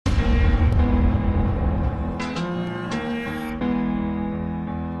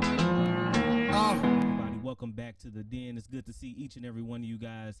back to the den. It's good to see each and every one of you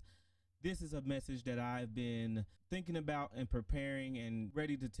guys. This is a message that I've been thinking about and preparing and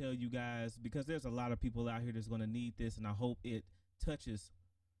ready to tell you guys, because there's a lot of people out here that's going to need this, and I hope it touches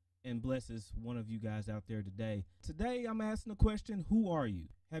and blesses one of you guys out there today. Today, I'm asking the question, who are you?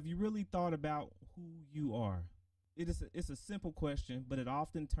 Have you really thought about who you are? It's a simple question, but it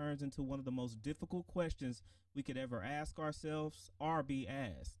often turns into one of the most difficult questions we could ever ask ourselves or be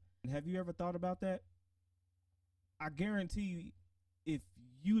asked. And have you ever thought about that? I guarantee you, if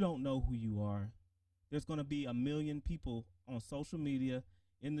you don't know who you are, there's going to be a million people on social media,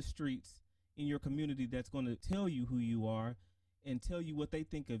 in the streets, in your community that's going to tell you who you are and tell you what they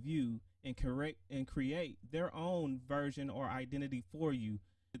think of you and create their own version or identity for you,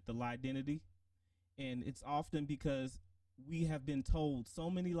 the identity. And it's often because we have been told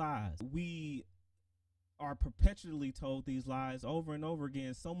so many lies. We are perpetually told these lies over and over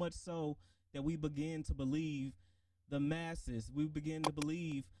again, so much so that we begin to believe the masses. We begin to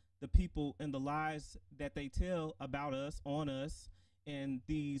believe the people and the lies that they tell about us, on us, and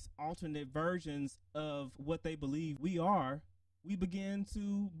these alternate versions of what they believe we are. We begin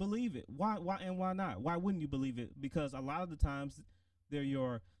to believe it. Why and why not? Why wouldn't you believe it? Because a lot of the times they're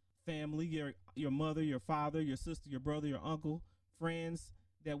your family, your mother, your father, your sister, your brother, your uncle, friends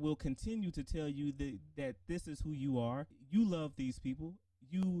that will continue to tell you that this is who you are. You love these people.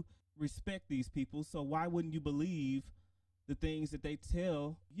 You respect these people. So why wouldn't you believe the things that they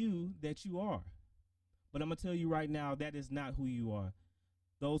tell you that you are? But I'm going to tell you right now, that is not who you are.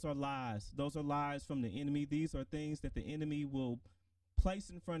 Those are lies. Those are lies from the enemy. These are things that the enemy will place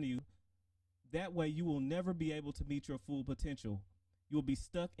in front of you. That way you will never be able to meet your full potential. You'll be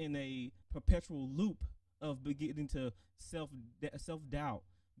stuck in a perpetual loop of beginning to self-doubt,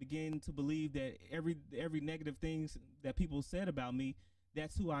 begin to believe that every negative things that people said about me,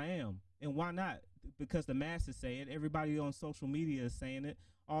 that's who I am. And why not? Because the masses say it. Everybody on social media is saying it.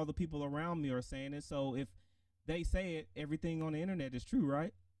 All the people around me are saying it. So if they say it, everything on the internet is true,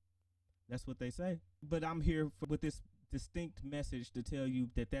 right? That's what they say. But I'm here with this distinct message to tell you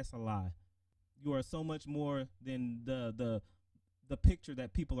that that's a lie. You are so much more than the picture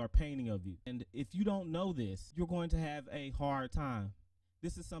that people are painting of you. And if you don't know this, you're going to have a hard time.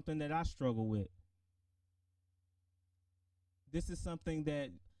 This is something that I struggle with. This is something that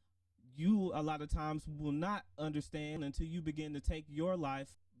you a lot of times will not understand until you begin to take your life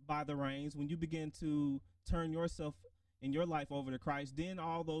by the reins. When you begin to turn yourself and your life over to Christ, then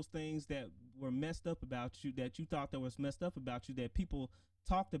all those things that were messed up about you, that you thought that was messed up about you, that people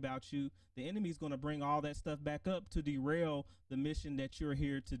talked about you, the enemy's going to bring all that stuff back up to derail the mission that you're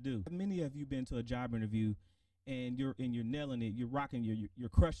here to do. Many of you been to a job interview and you're nailing it, you're rocking, you're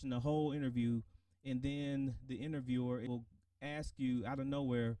crushing the whole interview, and then the interviewer will ask you out of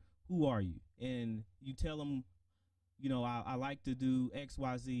nowhere, who are you? And you tell them, you know, I like to do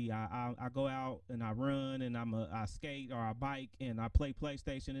XYZ. I go out and I run and I skate or I bike and I play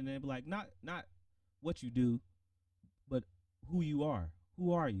PlayStation, and they'll be like, not what you do, but who you are.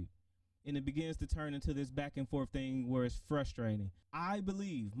 Who are you? And it begins to turn into this back and forth thing where it's frustrating. I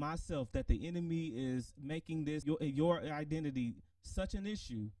believe myself that the enemy is making this your identity such an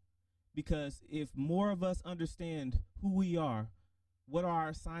issue, because if more of us understand who we are, what our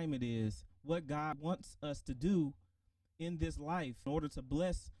assignment is, what God wants us to do in this life in order to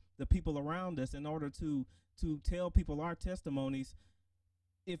bless the people around us, in order to tell people our testimonies,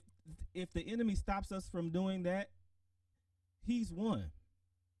 if the enemy stops us from doing that, he's won.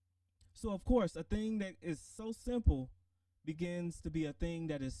 So of course, a thing that is so simple begins to be a thing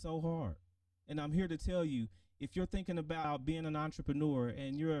that is so hard. And I'm here to tell you, if you're thinking about being an entrepreneur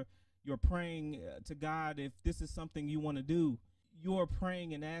and you're praying to God, if this is something you want to do, you're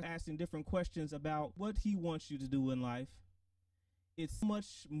praying and asking different questions about what he wants you to do in life. It's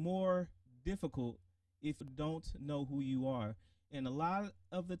much more difficult if you don't know who you are. And a lot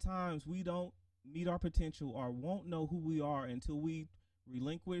of the times we don't meet our potential or won't know who we are until we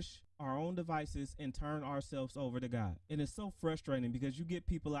relinquish our own devices and turn ourselves over to God. And it's so frustrating because you get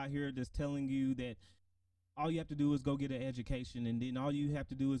people out here that's telling you that all you have to do is go get an education, and then all you have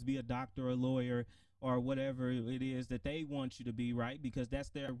to do is be a doctor or a lawyer or whatever it is that they want you to be, right? Because that's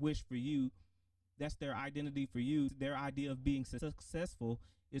their wish for you. That's their identity for you. Their idea of being successful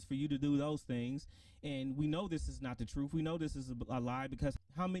is for you to do those things. And we know this is not the truth. We know this is a lie, because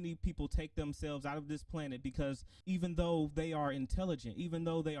how many people take themselves out of this planet because even though they are intelligent, even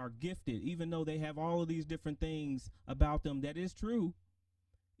though they are gifted, even though they have all of these different things about them that is true,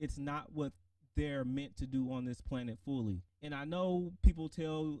 it's not what they're meant to do on this planet fully. And I know people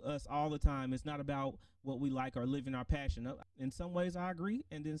tell us all the time it's not about what we like or living our passion. In some ways I agree,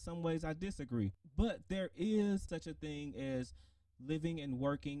 and in some ways I disagree. But there is such a thing as living and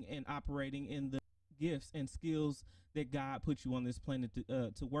working and operating in the gifts and skills that God put you on this planet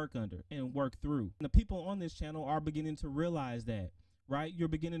to work under and work through. And the people on this channel are beginning to realize that, right? You're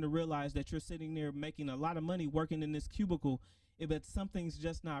beginning to realize that you're sitting there making a lot of money working in this cubicle, but something's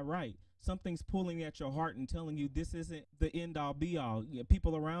just not right. Something's pulling at your heart and telling you this isn't the end all be all.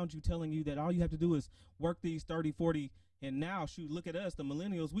 People around you telling you that all you have to do is work these 30, 40, and now shoot, look at us, the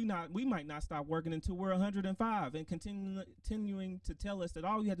millennials. We might not stop working until we're 105, and continuing to tell us that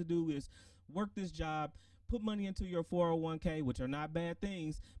all you have to do is work this job, put money into your 401k, which are not bad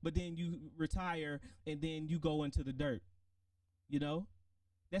things, but then you retire and then you go into the dirt. You know,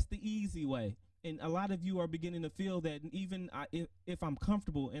 that's the easy way. And a lot of you are beginning to feel that even if I'm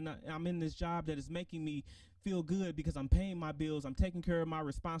comfortable and I'm in this job that is making me feel good because I'm paying my bills, I'm taking care of my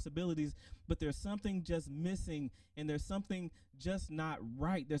responsibilities, but there's something just missing and there's something just not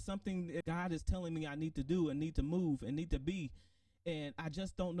right. There's something that God is telling me I need to do and need to move and need to be. And I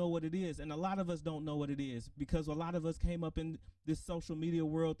just don't know what it is. And a lot of us don't know what it is because a lot of us came up in this social media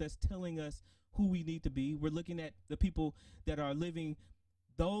world that's telling us who we need to be. We're looking at the people that are living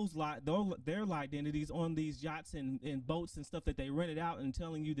their identities on these yachts and boats and stuff that they rented out, and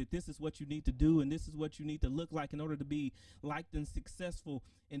telling you that this is what you need to do and this is what you need to look like in order to be liked and successful.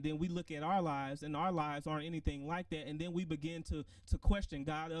 And then we look at our lives, and our lives aren't anything like that. And then we begin to question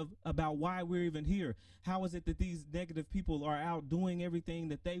God about why we're even here. How is it that these negative people are out doing everything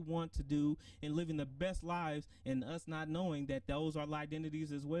that they want to do and living the best lives, and us not knowing that those are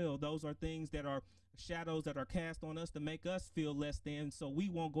identities as well? Those are things that are shadows that are cast on us to make us feel less than, so we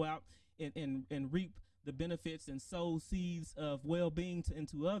won't go out and reap the benefits and sow seeds of well-being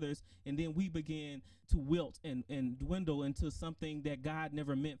into others, and then we begin to wilt and dwindle into something that God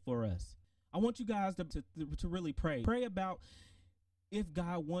never meant for us. I want you guys to really pray about if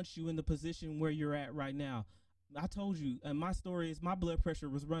God wants you in the position where you're at right now. I told you, and my story is my blood pressure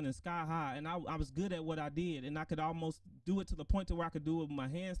was running sky high, and I was good at what I did, and I could almost do it to the point to where I could do it with my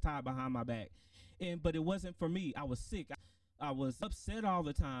hands tied behind my back. But it wasn't for me. I was sick. I was upset all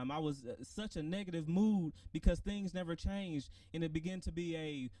the time. I was such a negative mood because things never changed, and it began to be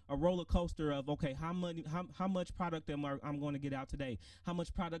a roller coaster of, okay, how much product I'm going to get out today? How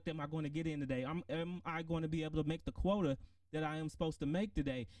much product am I going to get in today? Am I going to be able to make the quota that I am supposed to make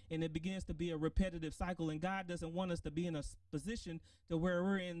today? And it begins to be a repetitive cycle, and God doesn't want us to be in a position to where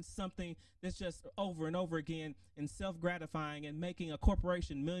we're in something that's just over and over again and self-gratifying and making a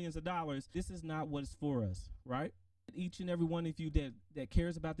corporation millions of dollars. This is not what's for us, right? Each and every one of you that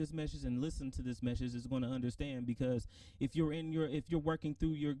cares about this message and listen to this message is going to understand, because if you're working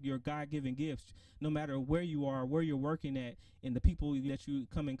through your God-given gifts, no matter where you are, where you're working at, and the people that you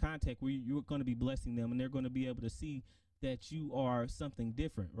come in contact with, you're going to be blessing them, and they're going to be able to see that you are something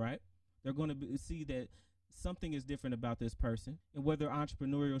different, right? They're going to see that something is different about this person, and whether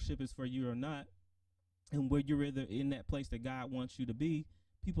entrepreneurship is for you or not, and where you're either in that place that God wants you to be,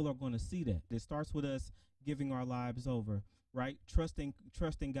 people are going to see that. It starts with us giving our lives over, right? Trusting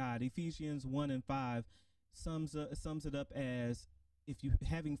God. Ephesians 1:5 sums it up as, if you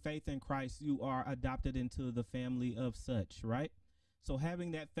having faith in Christ, you are adopted into the family of such, right? So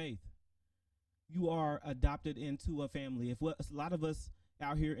having that faith, you are adopted into a family. A lot of us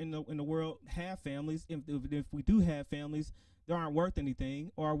out here in the world have families, if we do have families, they aren't worth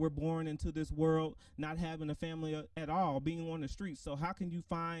anything, or we're born into this world not having a family at all, being on the streets. So how can you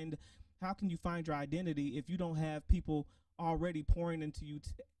find your identity if you don't have people already pouring into you,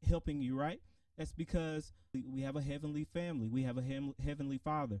 helping you, right? That's because we have a heavenly family. We have a heavenly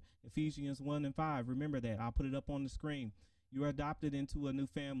Father. Ephesians 1:5. Remember that. I'll put it up on the screen. You're adopted into a new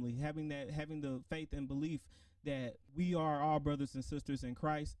family. Having the faith and belief that we are all brothers and sisters in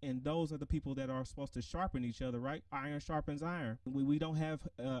Christ, and those are the people that are supposed to sharpen each other, right? Iron sharpens iron. We don't have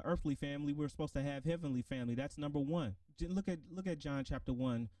earthly family. We're supposed to have heavenly family. That's number one. Look at John chapter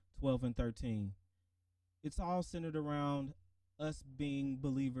 1:12 and 13. It's all centered around us being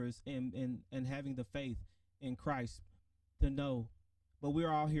believers and having the faith in Christ to know. But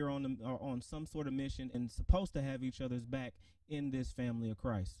we're all here on some sort of mission and supposed to have each other's back in this family of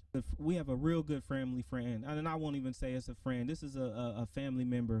Christ. If we have a real good family friend, and I won't even say it's a friend. This is a family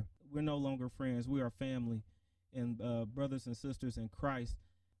member. We're no longer friends. We are family and brothers and sisters in Christ.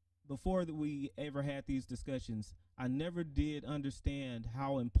 Before we ever had these discussions, I never did understand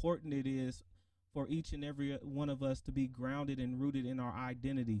how important it is for each and every one of us to be grounded and rooted in our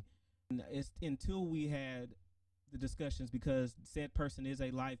identity. And it's until we had the discussions, because said person is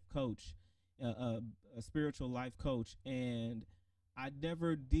a life coach, a spiritual life coach, and I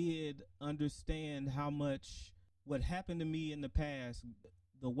never did understand how much what happened to me in the past,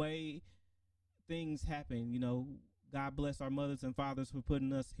 the way things happen. You know, God bless our mothers and fathers for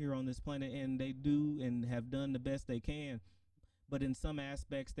putting us here on this planet, and they do and have done the best they can. But in some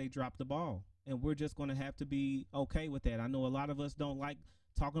aspects, they drop the ball, and we're just going to have to be okay with that. I know a lot of us don't like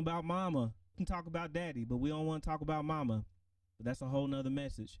talking about mama. We can talk about daddy, but we don't want to talk about mama. But that's a whole nother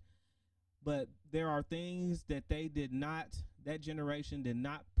message. But there are things that that generation did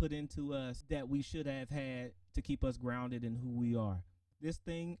not put into us that we should have had to keep us grounded in who we are. This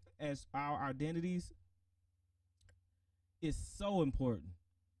thing as our identities is so important.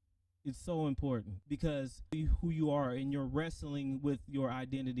 It's so important because who you are and you're wrestling with your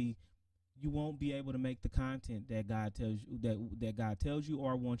identity, you won't be able to make the content that God tells you that God tells you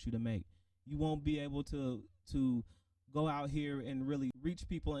or wants you to make. You won't be able to go out here and really reach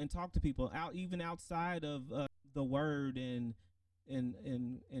people and talk to people out even outside of the word and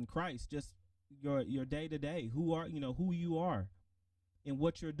Christ. Just your day to day, who you are and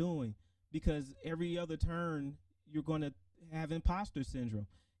what you're doing, because every other turn you're going to have imposter syndrome.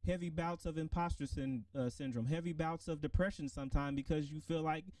 Heavy bouts of imposter syndrome, heavy bouts of depression sometimes because you feel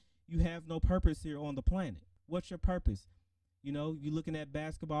like you have no purpose here on the planet. What's your purpose? You know, you're looking at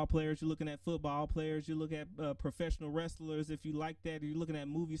basketball players, you're looking at football players, you look at professional wrestlers, if you like that, or you're looking at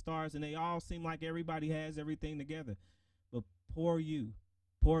movie stars, and they all seem like everybody has everything together. But poor you,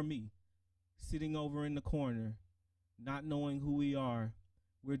 poor me, sitting over in the corner, not knowing who we are.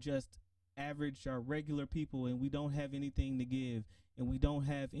 We're just average or regular people, and we don't have anything to give, and we don't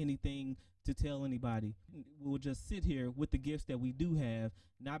have anything to tell anybody. We'll just sit here with the gifts that we do have,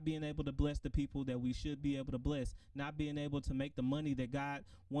 not being able to bless the people that we should be able to bless, not being able to make the money that God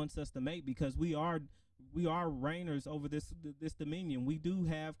wants us to make, because we are reigners over this dominion. We do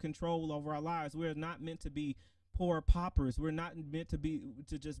have control over our lives. We're not meant to be poor paupers. We're not meant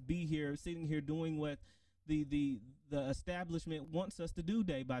to just be here, sitting here doing what the establishment wants us to do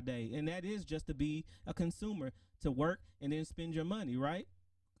day by day, and that is just to be a consumer, to work and then spend your money, right?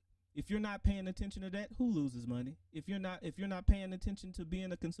 If you're not paying attention to that, who loses money? If you're not paying attention to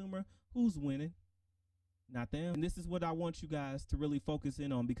being a consumer, who's winning? Not them. And this is what I want you guys to really focus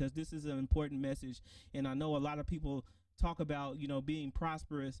in on, because this is an important message. And I know a lot of people talk about, being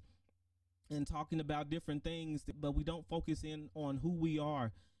prosperous and talking about different things, but we don't focus in on who we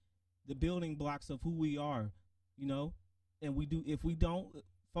are, the building blocks of who we are, and if we don't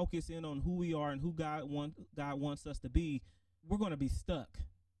focus in on who we are and who God wants us to be, we're going to be stuck.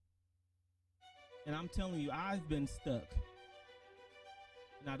 And I'm telling you, I've been stuck,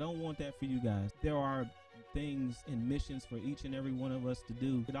 and I don't want that for you guys. There are things and missions for each and every one of us to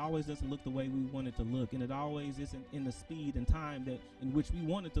do. It always doesn't look the way we want it to look, and it always isn't in the speed and time in which we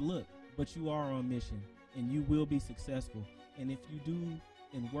want it to look. But you are on mission, and you will be successful. And if you do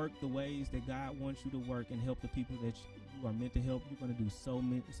and work the ways that God wants you to work and help the people that you are meant to help, you're going to do so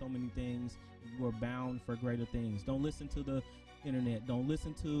many things. You are bound for greater things. Don't listen to the internet. Don't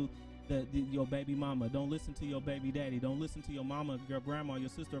listen to your baby mama. Don't listen to your baby daddy. Don't listen to your mama, your grandma, your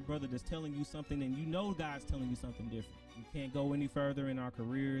sister or brother that's telling you something, and God's telling you something different. We can't go any further in our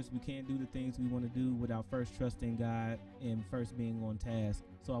careers. We can't do the things we want to do without first trusting God and first being on task.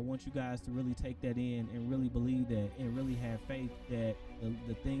 So I want you guys to really take that in and really believe that, and really have faith that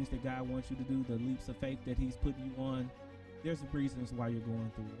the things that God wants you to do, the leaps of faith that he's putting you on, there's reasons why you're going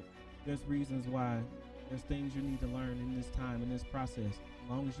through it. There's reasons why. There's things you need to learn in this time, in this process. As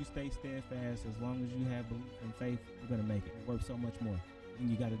long as you stay steadfast, as long as you have belief and faith, you're going to make it. Worth so much more, and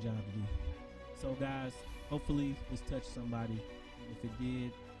you got a job to do. So guys, hopefully this touched somebody. And if it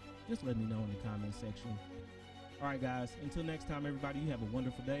did, just let me know in the comment section. All right, guys, until next time, everybody, you have a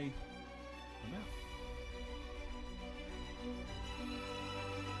wonderful day. I'm out.